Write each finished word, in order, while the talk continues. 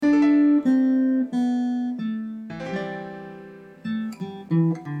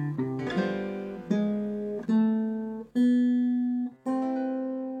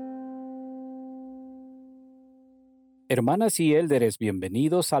Hermanas y élderes,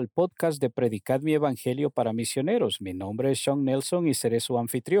 bienvenidos al podcast de Predicad mi Evangelio para Misioneros. Mi nombre es Sean Nelson y seré su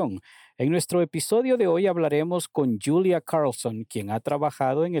anfitrión. En nuestro episodio de hoy hablaremos con Julia Carlson, quien ha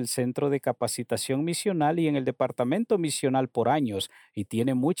trabajado en el Centro de Capacitación Misional y en el Departamento Misional por años y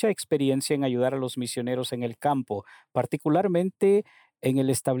tiene mucha experiencia en ayudar a los misioneros en el campo, particularmente en el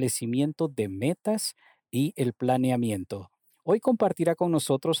establecimiento de metas y el planeamiento. Hoy compartirá con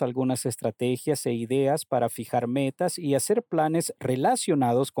nosotros algunas estrategias e ideas para fijar metas y hacer planes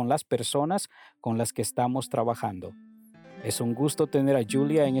relacionados con las personas con las que estamos trabajando. Es un gusto tener a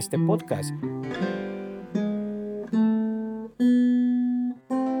Julia en este podcast.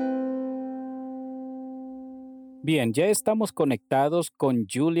 Bien, ya estamos conectados con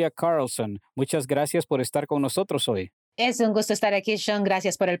Julia Carlson. Muchas gracias por estar con nosotros hoy. Es un gusto estar aquí, Sean.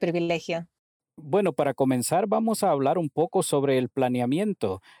 Gracias por el privilegio. Bueno, para comenzar vamos a hablar un poco sobre el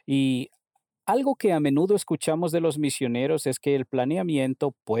planeamiento y algo que a menudo escuchamos de los misioneros es que el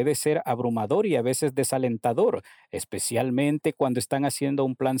planeamiento puede ser abrumador y a veces desalentador, especialmente cuando están haciendo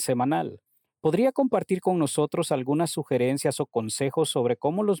un plan semanal. ¿Podría compartir con nosotros algunas sugerencias o consejos sobre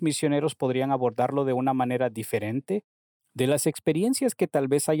cómo los misioneros podrían abordarlo de una manera diferente? De las experiencias que tal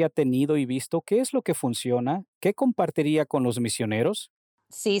vez haya tenido y visto, ¿qué es lo que funciona? ¿Qué compartiría con los misioneros?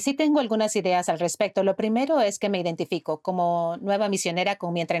 Sí tengo algunas ideas al respecto. Lo primero es que me identifico como nueva misionera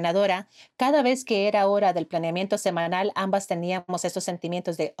con mi entrenadora. Cada vez que era hora del planeamiento semanal, ambas teníamos estos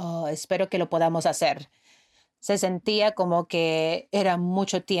sentimientos de, oh, espero que lo podamos hacer. Se sentía como que era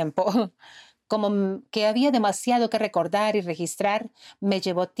mucho tiempo. Como que había demasiado que recordar y registrar, me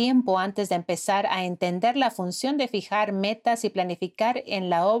llevó tiempo antes de empezar a entender la función de fijar metas y planificar en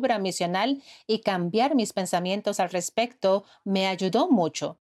la obra misional y cambiar mis pensamientos al respecto me ayudó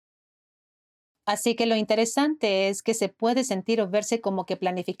mucho. Así que lo interesante es que se puede sentir o verse como que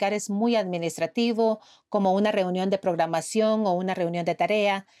planificar es muy administrativo, como una reunión de programación o una reunión de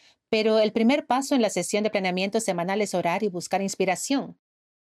tarea, pero el primer paso en la sesión de planeamiento semanal es orar y buscar inspiración.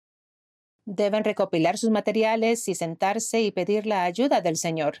 Deben recopilar sus materiales y sentarse y pedir la ayuda del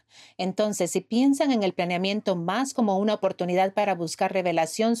Señor. Entonces, si piensan en el planeamiento más como una oportunidad para buscar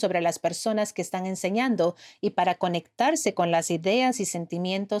revelación sobre las personas que están enseñando y para conectarse con las ideas y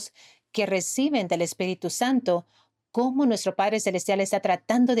sentimientos que reciben del Espíritu Santo, cómo nuestro Padre Celestial está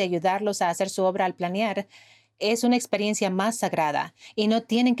tratando de ayudarlos a hacer su obra al planear, es una experiencia más sagrada y no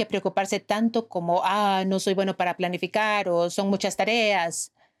tienen que preocuparse tanto como, no soy bueno para planificar o son muchas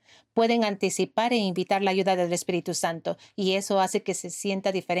tareas. Pueden anticipar e invitar la ayuda del Espíritu Santo, y eso hace que se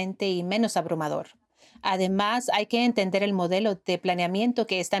sienta diferente y menos abrumador. Además, hay que entender el modelo de planeamiento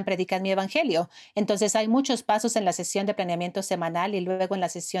que está en Predicad mi Evangelio. Entonces, hay muchos pasos en la sesión de planeamiento semanal y luego en la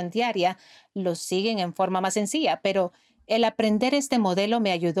sesión diaria los siguen en forma más sencilla, pero el aprender este modelo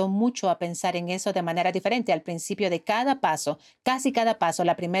me ayudó mucho a pensar en eso de manera diferente. Al principio de cada paso, casi cada paso,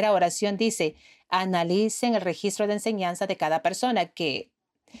 la primera oración dice, analicen el registro de enseñanza de cada persona,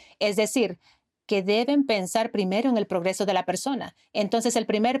 es decir, que deben pensar primero en el progreso de la persona. Entonces, el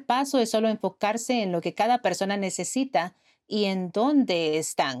primer paso es solo enfocarse en lo que cada persona necesita y en dónde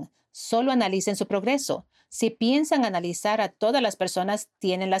están. Solo analicen su progreso. Si piensan analizar a todas las personas,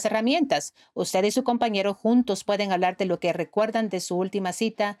 tienen las herramientas. Usted y su compañero juntos pueden hablar de lo que recuerdan de su última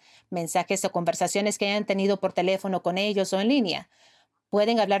cita, mensajes o conversaciones que hayan tenido por teléfono con ellos o en línea.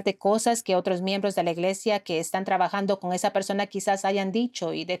 Pueden hablar de cosas que otros miembros de la iglesia que están trabajando con esa persona quizás hayan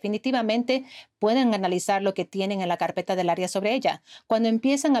dicho y definitivamente pueden analizar lo que tienen en la carpeta del área sobre ella. Cuando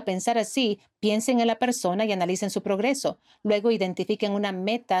empiezan a pensar así, piensen en la persona y analicen su progreso. Luego identifiquen una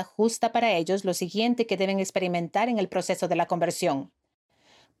meta justa para ellos, lo siguiente que deben experimentar en el proceso de la conversión.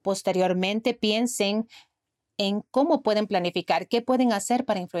 Posteriormente, piensen en cómo pueden planificar, qué pueden hacer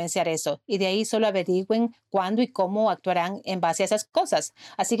para influenciar eso. Y de ahí solo averigüen cuándo y cómo actuarán en base a esas cosas.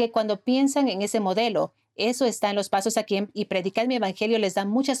 Así que cuando piensan en ese modelo, eso está en los pasos aquí y Predicar mi Evangelio les da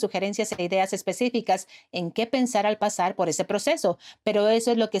muchas sugerencias e ideas específicas en qué pensar al pasar por ese proceso. Pero eso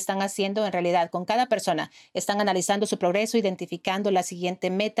es lo que están haciendo en realidad con cada persona. Están analizando su progreso, identificando la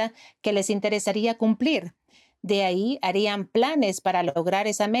siguiente meta que les interesaría cumplir. De ahí harían planes para lograr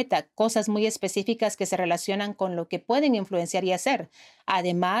esa meta, cosas muy específicas que se relacionan con lo que pueden influenciar y hacer.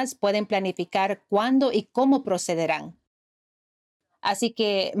 Además, pueden planificar cuándo y cómo procederán. Así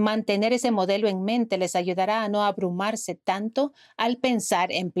que mantener ese modelo en mente les ayudará a no abrumarse tanto al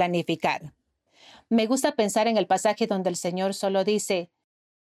pensar en planificar. Me gusta pensar en el pasaje donde el Señor solo dice,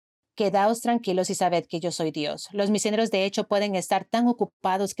 quedaos tranquilos y sabed que yo soy Dios. Los misioneros, de hecho, pueden estar tan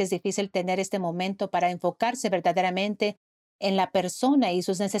ocupados que es difícil tener este momento para enfocarse verdaderamente en la persona y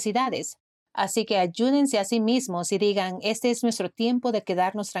sus necesidades. Así que ayúdense a sí mismos y digan, este es nuestro tiempo de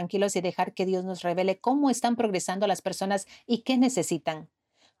quedarnos tranquilos y dejar que Dios nos revele cómo están progresando las personas y qué necesitan.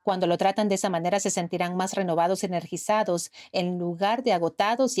 Cuando lo tratan de esa manera se sentirán más renovados y energizados en lugar de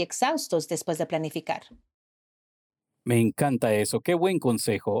agotados y exhaustos después de planificar. Me encanta eso, qué buen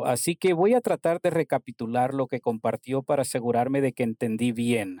consejo. Así que voy a tratar de recapitular lo que compartió para asegurarme de que entendí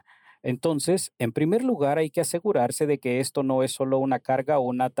bien. Entonces, en primer lugar, hay que asegurarse de que esto no es solo una carga o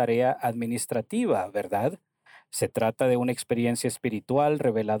una tarea administrativa, ¿verdad? Se trata de una experiencia espiritual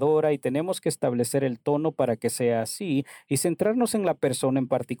reveladora y tenemos que establecer el tono para que sea así y centrarnos en la persona en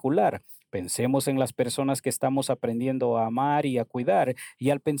particular. Pensemos en las personas que estamos aprendiendo a amar y a cuidar, y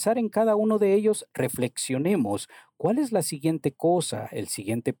al pensar en cada uno de ellos, reflexionemos. ¿Cuál es la siguiente cosa, el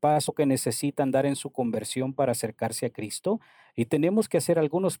siguiente paso que necesitan dar en su conversión para acercarse a Cristo? Y tenemos que hacer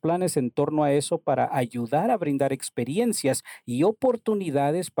algunos planes en torno a eso para ayudar a brindar experiencias y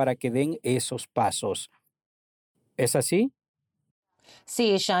oportunidades para que den esos pasos. ¿Es así?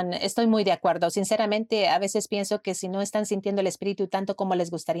 Sí, Sean, estoy muy de acuerdo. Sinceramente, a veces pienso que si no están sintiendo el espíritu tanto como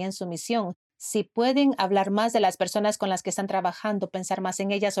les gustaría en su misión, si pueden hablar más de las personas con las que están trabajando, pensar más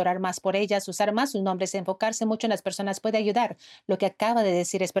en ellas, orar más por ellas, usar más sus nombres, enfocarse mucho en las personas puede ayudar. Lo que acaba de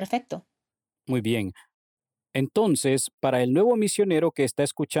decir es perfecto. Muy bien. Entonces, para el nuevo misionero que está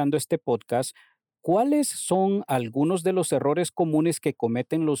escuchando este podcast, ¿cuáles son algunos de los errores comunes que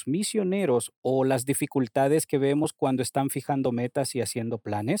cometen los misioneros o las dificultades que vemos cuando están fijando metas y haciendo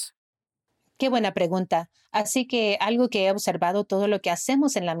planes? Qué buena pregunta. Así que algo que he observado, todo lo que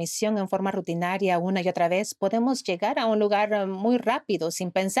hacemos en la misión en forma rutinaria una y otra vez, podemos llegar a un lugar muy rápido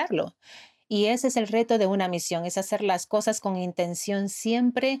sin pensarlo. Y ese es el reto de una misión, es hacer las cosas con intención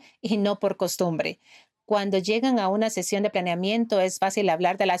siempre y no por costumbre. Cuando llegan a una sesión de planeamiento es fácil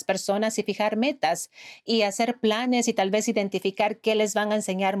hablar de las personas y fijar metas y hacer planes y tal vez identificar qué les van a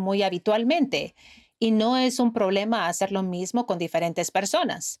enseñar muy habitualmente. Y no es un problema hacer lo mismo con diferentes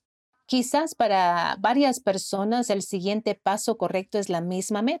personas. Quizás para varias personas el siguiente paso correcto es la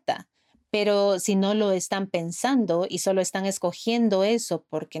misma meta, pero si no lo están pensando y solo están escogiendo eso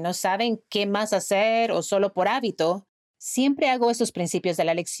porque no saben qué más hacer o solo por hábito, siempre hago estos principios de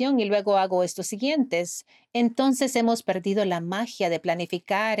la lección y luego hago estos siguientes. Entonces hemos perdido la magia de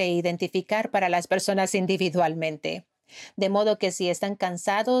planificar e identificar para las personas individualmente. De modo que si están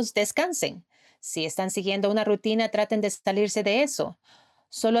cansados, descansen. Si están siguiendo una rutina, traten de salirse de eso.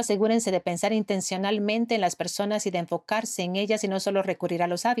 Solo asegúrense de pensar intencionalmente en las personas y de enfocarse en ellas y no solo recurrir a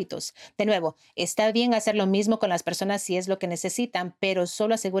los hábitos. De nuevo, está bien hacer lo mismo con las personas si es lo que necesitan, pero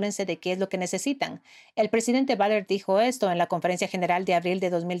solo asegúrense de qué es lo que necesitan. El presidente Ballard dijo esto en la Conferencia General de abril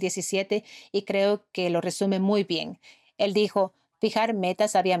de 2017 y creo que lo resume muy bien. Él dijo, fijar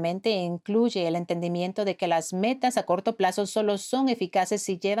metas sabiamente incluye el entendimiento de que las metas a corto plazo solo son eficaces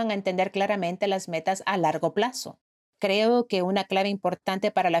si llevan a entender claramente las metas a largo plazo. Creo que una clave importante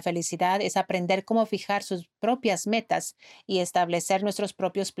para la felicidad es aprender cómo fijar sus propias metas y establecer nuestros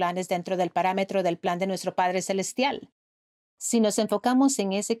propios planes dentro del parámetro del plan de nuestro Padre Celestial. Si nos enfocamos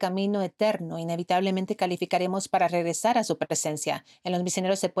en ese camino eterno, inevitablemente calificaremos para regresar a su presencia. En los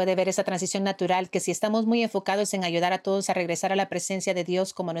misioneros se puede ver esa transición natural que si estamos muy enfocados en ayudar a todos a regresar a la presencia de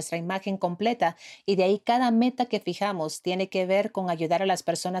Dios como nuestra imagen completa, y de ahí cada meta que fijamos tiene que ver con ayudar a las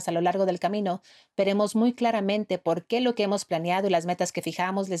personas a lo largo del camino, veremos muy claramente por qué lo que hemos planeado y las metas que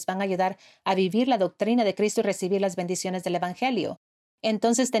fijamos les van a ayudar a vivir la doctrina de Cristo y recibir las bendiciones del Evangelio.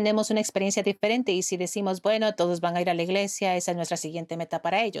 Entonces tenemos una experiencia diferente y si decimos, bueno, todos van a ir a la iglesia, esa es nuestra siguiente meta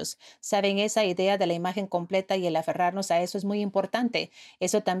para ellos. Saben, esa idea de la imagen completa y el aferrarnos a eso es muy importante.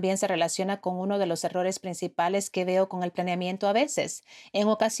 Eso también se relaciona con uno de los errores principales que veo con el planeamiento a veces. En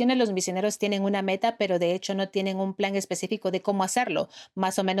ocasiones los misioneros tienen una meta, pero de hecho no tienen un plan específico de cómo hacerlo.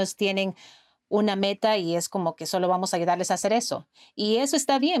 Más o menos tienen una meta y es como que solo vamos a ayudarles a hacer eso. Y eso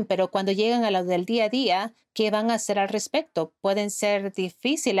está bien, pero cuando llegan a lo del día a día, ¿qué van a hacer al respecto? Pueden ser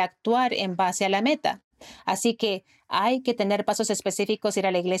difícil actuar en base a la meta. Así que hay que tener pasos específicos. Ir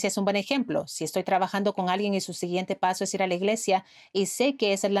a la iglesia es un buen ejemplo. Si estoy trabajando con alguien y su siguiente paso es ir a la iglesia y sé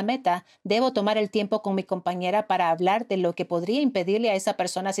que esa es la meta, debo tomar el tiempo con mi compañera para hablar de lo que podría impedirle a esa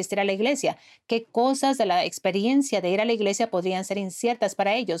persona asistir a la iglesia, qué cosas de la experiencia de ir a la iglesia podrían ser inciertas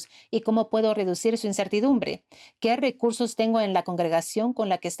para ellos y cómo puedo reducir su incertidumbre, qué recursos tengo en la congregación con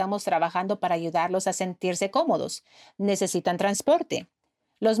la que estamos trabajando para ayudarlos a sentirse cómodos. ¿Necesitan transporte?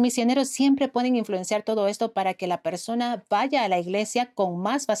 Los misioneros siempre pueden influenciar todo esto para que la persona vaya a la iglesia con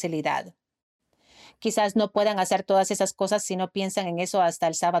más facilidad. Quizás no puedan hacer todas esas cosas si no piensan en eso hasta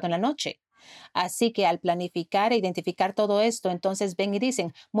el sábado en la noche. Así que al planificar e identificar todo esto, entonces ven y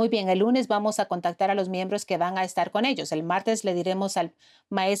dicen, muy bien, el lunes vamos a contactar a los miembros que van a estar con ellos. El martes le diremos al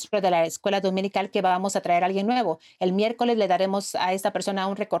maestro de la escuela dominical que vamos a traer a alguien nuevo. El miércoles le daremos a esta persona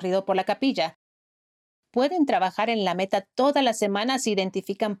un recorrido por la capilla. Pueden trabajar en la meta toda la semana si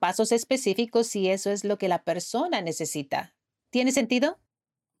identifican pasos específicos si eso es lo que la persona necesita. ¿Tiene sentido?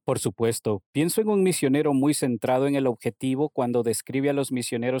 Por supuesto, pienso en un misionero muy centrado en el objetivo cuando describe a los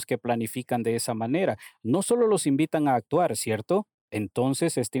misioneros que planifican de esa manera. No solo los invitan a actuar, ¿cierto?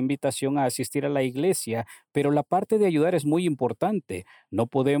 Entonces, esta invitación a asistir a la iglesia, pero la parte de ayudar es muy importante. No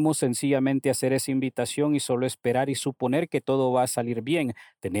podemos sencillamente hacer esa invitación y solo esperar y suponer que todo va a salir bien.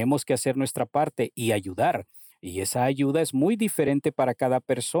 Tenemos que hacer nuestra parte y ayudar. Y esa ayuda es muy diferente para cada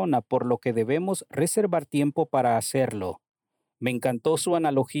persona, por lo que debemos reservar tiempo para hacerlo. Me encantó su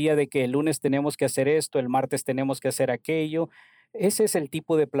analogía de que el lunes tenemos que hacer esto, el martes tenemos que hacer aquello. Ese es el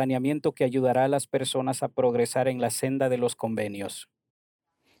tipo de planeamiento que ayudará a las personas a progresar en la senda de los convenios.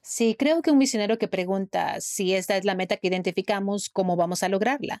 Sí, creo que un misionero que pregunta si esta es la meta que identificamos, ¿cómo vamos a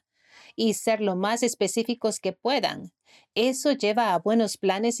lograrla? Y ser lo más específicos que puedan. Eso lleva a buenos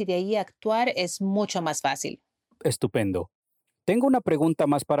planes y de ahí actuar es mucho más fácil. Estupendo. Tengo una pregunta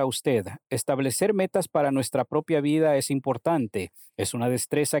más para usted. Establecer metas para nuestra propia vida es importante. Es una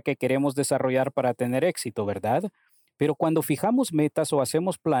destreza que queremos desarrollar para tener éxito, ¿verdad? Pero cuando fijamos metas o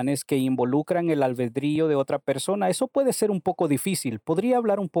hacemos planes que involucran el albedrío de otra persona, eso puede ser un poco difícil. ¿Podría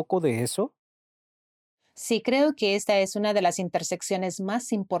hablar un poco de eso? Sí, creo que esta es una de las intersecciones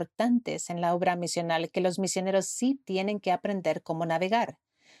más importantes en la obra misional que los misioneros sí tienen que aprender cómo navegar.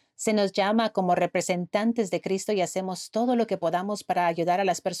 Se nos llama como representantes de Cristo y hacemos todo lo que podamos para ayudar a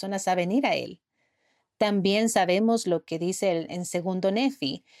las personas a venir a Él. También sabemos lo que dice en segundo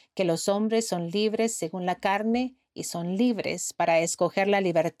Nefi, que los hombres son libres según la carne y son libres para escoger la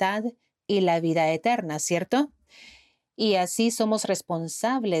libertad y la vida eterna, ¿cierto? Y así somos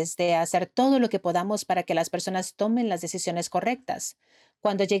responsables de hacer todo lo que podamos para que las personas tomen las decisiones correctas.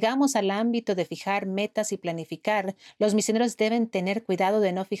 Cuando llegamos al ámbito de fijar metas y planificar, los misioneros deben tener cuidado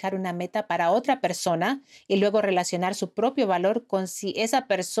de no fijar una meta para otra persona y luego relacionar su propio valor con si esa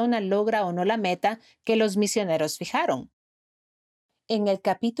persona logra o no la meta que los misioneros fijaron. En el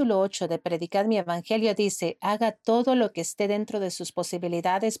capítulo 8 de Predicad mi Evangelio dice, haga todo lo que esté dentro de sus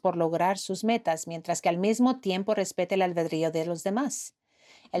posibilidades por lograr sus metas, mientras que al mismo tiempo respete el albedrío de los demás.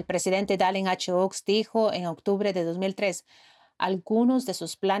 El presidente Dallin H. Oaks dijo en octubre de 2003, algunos de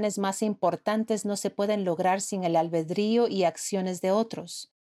sus planes más importantes no se pueden lograr sin el albedrío y acciones de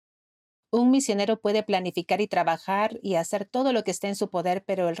otros. Un misionero puede planificar y trabajar y hacer todo lo que esté en su poder,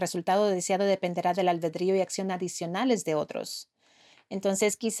 pero el resultado deseado dependerá del albedrío y acción adicionales de otros.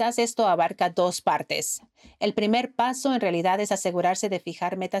 Entonces, quizás esto abarca dos partes. El primer paso en realidad es asegurarse de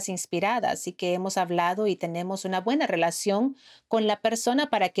fijar metas inspiradas y que hemos hablado y tenemos una buena relación con la persona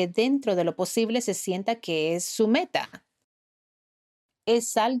para que dentro de lo posible se sienta que es su meta.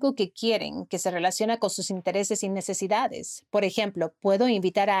 Es algo que quieren, que se relaciona con sus intereses y necesidades. Por ejemplo, puedo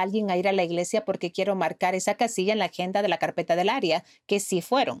invitar a alguien a ir a la iglesia porque quiero marcar esa casilla en la agenda de la carpeta del área, que sí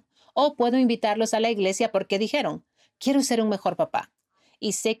fueron. O puedo invitarlos a la iglesia porque dijeron, quiero ser un mejor papá.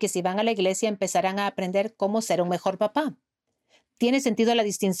 Y sé que si van a la iglesia empezarán a aprender cómo ser un mejor papá. ¿Tiene sentido la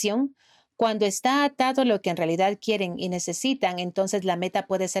distinción? Cuando está atado a lo que en realidad quieren y necesitan, entonces la meta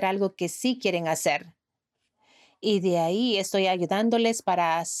puede ser algo que sí quieren hacer. Y de ahí estoy ayudándoles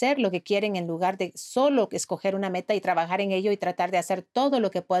para hacer lo que quieren en lugar de solo escoger una meta y trabajar en ello y tratar de hacer todo lo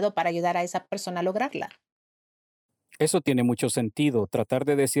que puedo para ayudar a esa persona a lograrla. Eso tiene mucho sentido. Tratar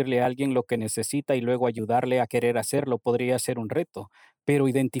de decirle a alguien lo que necesita y luego ayudarle a querer hacerlo podría ser un reto, pero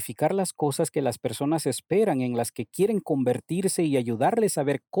identificar las cosas que las personas esperan, en las que quieren convertirse y ayudarles a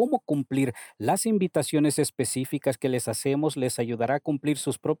ver cómo cumplir las invitaciones específicas que les hacemos les ayudará a cumplir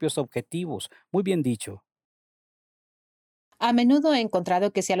sus propios objetivos. Muy bien dicho. A menudo he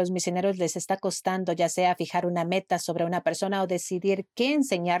encontrado que si a los misioneros les está costando ya sea fijar una meta sobre una persona o decidir qué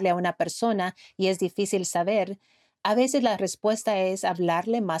enseñarle a una persona y es difícil saber, a veces la respuesta es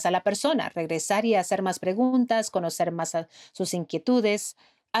hablarle más a la persona, regresar y hacer más preguntas, conocer más sus inquietudes.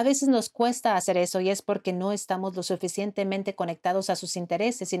 A veces nos cuesta hacer eso y es porque no estamos lo suficientemente conectados a sus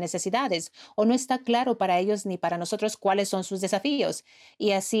intereses y necesidades o no está claro para ellos ni para nosotros cuáles son sus desafíos.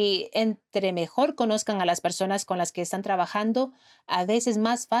 Y así, entre mejor conozcan a las personas con las que están trabajando, a veces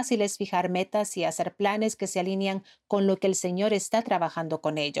más fácil es fijar metas y hacer planes que se alinean con lo que el Señor está trabajando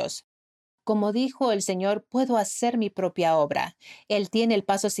con ellos. Como dijo el Señor, puedo hacer mi propia obra. Él tiene el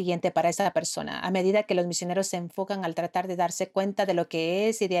paso siguiente para esa persona. A medida que los misioneros se enfocan al tratar de darse cuenta de lo que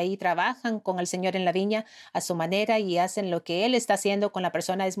es y de ahí trabajan con el Señor en la viña a su manera y hacen lo que Él está haciendo con la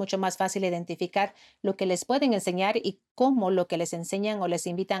persona, es mucho más fácil identificar lo que les pueden enseñar y cómo lo que les enseñan o les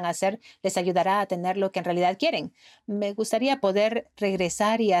invitan a hacer les ayudará a tener lo que en realidad quieren. Me gustaría poder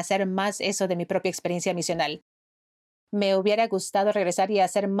regresar y hacer más eso de mi propia experiencia misional. Me hubiera gustado regresar y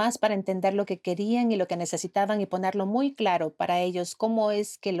hacer más para entender lo que querían y lo que necesitaban y ponerlo muy claro para ellos, cómo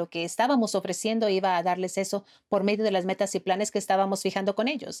es que lo que estábamos ofreciendo iba a darles eso por medio de las metas y planes que estábamos fijando con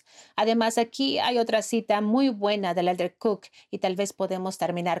ellos. Además, aquí hay otra cita muy buena del Elder Cook y tal vez podemos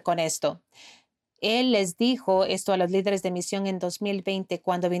terminar con esto. Él les dijo esto a los líderes de misión en 2020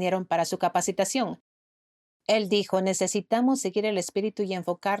 cuando vinieron para su capacitación. Él dijo, necesitamos seguir el espíritu y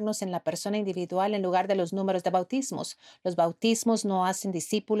enfocarnos en la persona individual en lugar de los números de bautismos. Los bautismos no hacen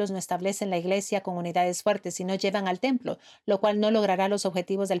discípulos, no establecen la iglesia con unidades fuertes y no llevan al templo, lo cual no logrará los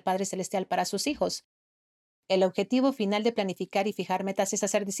objetivos del Padre Celestial para sus hijos. El objetivo final de planificar y fijar metas es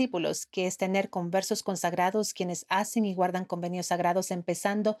hacer discípulos, que es tener conversos consagrados quienes hacen y guardan convenios sagrados,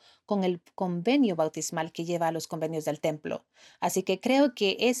 empezando con el convenio bautismal que lleva a los convenios del templo. Así que creo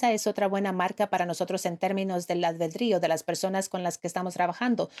que esa es otra buena marca para nosotros en términos del albedrío de las personas con las que estamos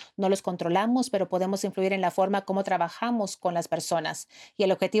trabajando. No los controlamos, pero podemos influir en la forma como trabajamos con las personas. Y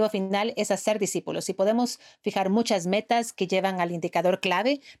el objetivo final es hacer discípulos. Y podemos fijar muchas metas que llevan al indicador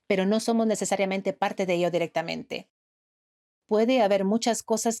clave, pero no somos necesariamente parte de ello directamente. Puede haber muchas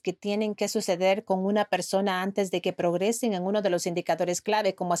cosas que tienen que suceder con una persona antes de que progresen en uno de los indicadores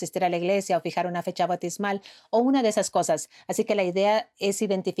clave, como asistir a la iglesia o fijar una fecha bautismal o una de esas cosas. Así que la idea es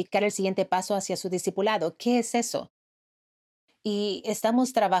identificar el siguiente paso hacia su discipulado. ¿Qué es eso? Y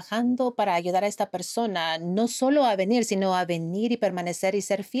estamos trabajando para ayudar a esta persona no solo a venir, sino a venir y permanecer y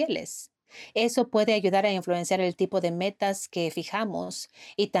ser fieles. Eso puede ayudar a influenciar el tipo de metas que fijamos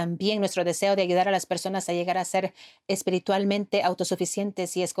y también nuestro deseo de ayudar a las personas a llegar a ser espiritualmente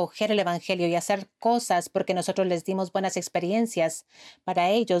autosuficientes y escoger el Evangelio y hacer cosas porque nosotros les dimos buenas experiencias para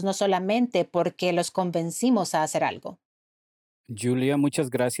ellos, no solamente porque los convencimos a hacer algo. Julia, muchas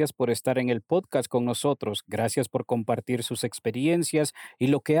gracias por estar en el podcast con nosotros. Gracias por compartir sus experiencias y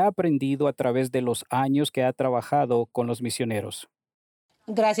lo que ha aprendido a través de los años que ha trabajado con los misioneros.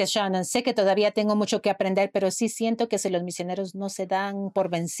 Gracias, Shannon. Sé que todavía tengo mucho que aprender, pero sí siento que si los misioneros no se dan por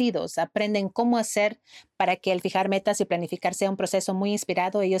vencidos, aprenden cómo hacer para que el fijar metas y planificar sea un proceso muy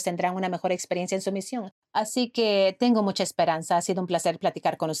inspirado, ellos tendrán una mejor experiencia en su misión. Así que tengo mucha esperanza. Ha sido un placer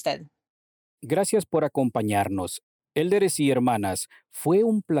platicar con usted. Gracias por acompañarnos. Élderes y hermanas, fue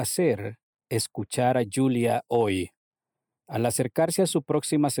un placer escuchar a Julia hoy. Al acercarse a su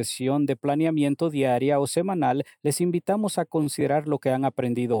próxima sesión de planeamiento diaria o semanal, les invitamos a considerar lo que han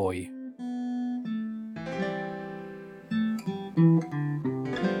aprendido hoy.